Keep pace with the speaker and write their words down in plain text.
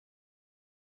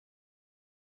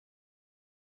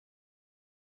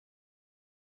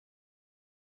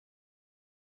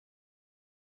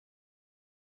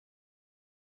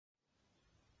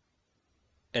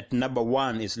At number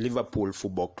 1 is Liverpool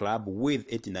Football Club with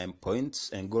 89 points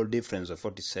and goal difference of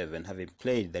 47, having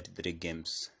played 33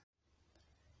 games.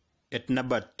 At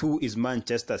number 2 is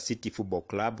Manchester City Football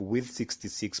Club with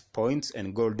 66 points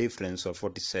and goal difference of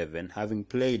 47, having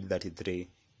played 33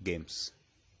 games.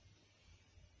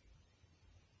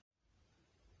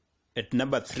 At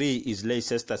number 3 is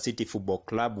Leicester City Football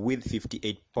Club with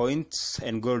 58 points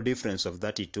and goal difference of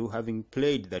 32, having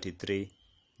played 33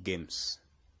 games.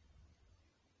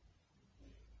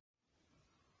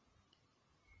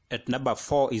 At number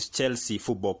 4 is Chelsea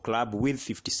Football Club with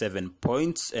 57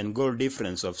 points and goal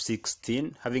difference of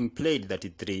 16, having played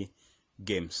 33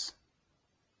 games.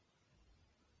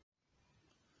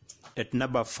 At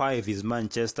number 5 is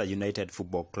Manchester United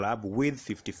Football Club with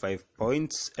 55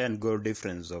 points and goal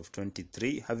difference of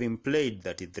 23, having played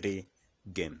 33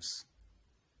 games.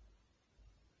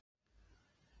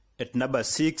 At number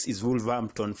 6 is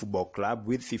Wolverhampton Football Club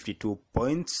with 52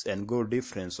 points and goal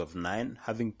difference of 9,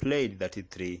 having played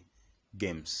 33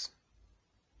 games.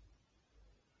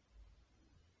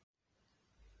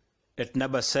 At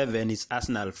number 7 is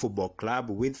Arsenal Football Club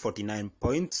with 49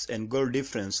 points and goal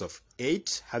difference of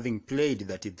 8, having played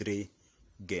 33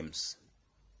 games.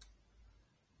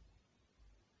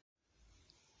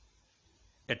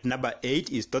 At number 8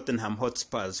 is Tottenham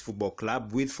Hotspur Football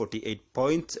Club with 48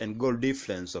 points and goal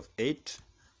difference of 8,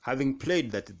 having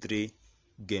played 33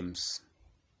 games.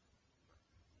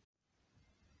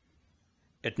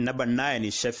 At number 9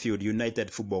 is Sheffield United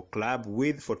Football Club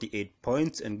with 48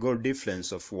 points and goal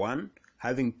difference of 1,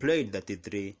 having played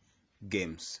 33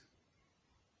 games.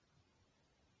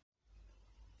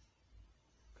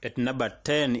 At number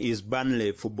 10 is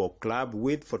Burnley Football Club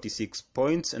with 46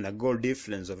 points and a goal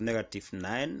difference of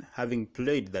 -9, having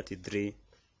played 33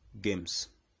 games.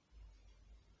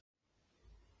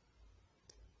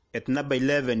 At number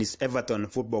 11 is Everton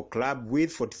Football Club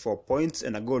with 44 points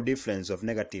and a goal difference of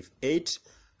 -8,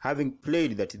 having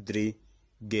played 33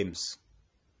 games.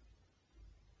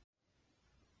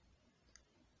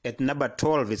 At number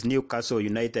 12 is Newcastle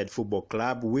United Football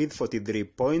Club with 43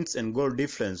 points and goal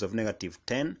difference of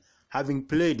 -10, having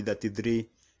played 33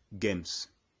 games.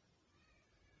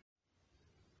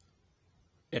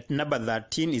 At number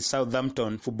 13 is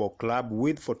Southampton Football Club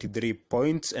with 43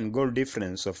 points and goal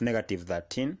difference of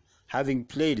 -13, having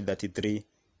played 33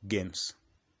 games.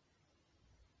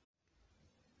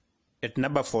 At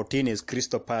number 14 is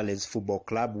Crystal Palace Football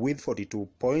Club with 42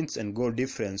 points and goal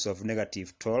difference of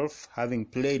 -12, having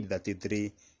played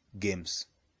 33 games.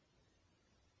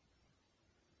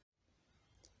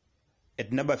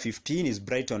 At number 15 is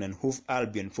Brighton and Hove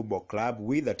Albion Football Club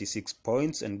with 36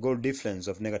 points and goal difference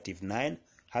of -9,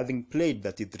 having played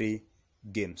 33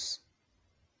 games.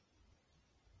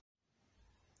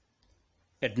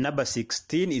 At number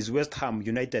 16 is West Ham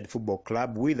United Football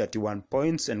Club with 31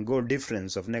 points and goal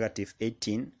difference of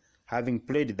 -18, having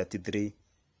played 33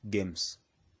 games.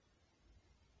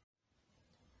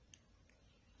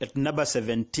 At number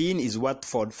 17 is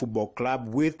Watford Football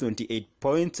Club with 28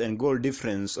 points and goal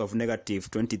difference of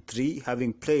 -23,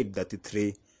 having played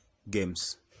 33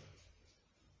 games.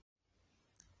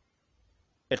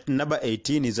 At number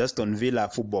 18 is Aston Villa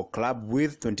Football Club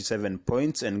with 27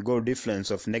 points and goal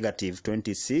difference of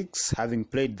 -26, having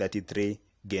played 33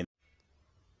 games.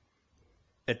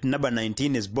 At number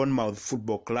 19 is Bournemouth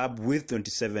Football Club with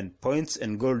 27 points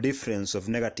and goal difference of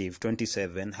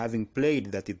 -27, having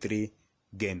played 33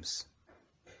 games.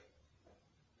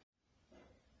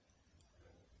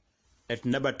 At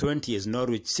number 20 is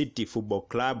Norwich City Football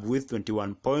Club with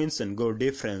 21 points and goal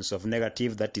difference of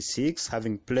 -36,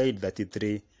 having played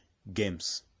 33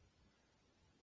 games.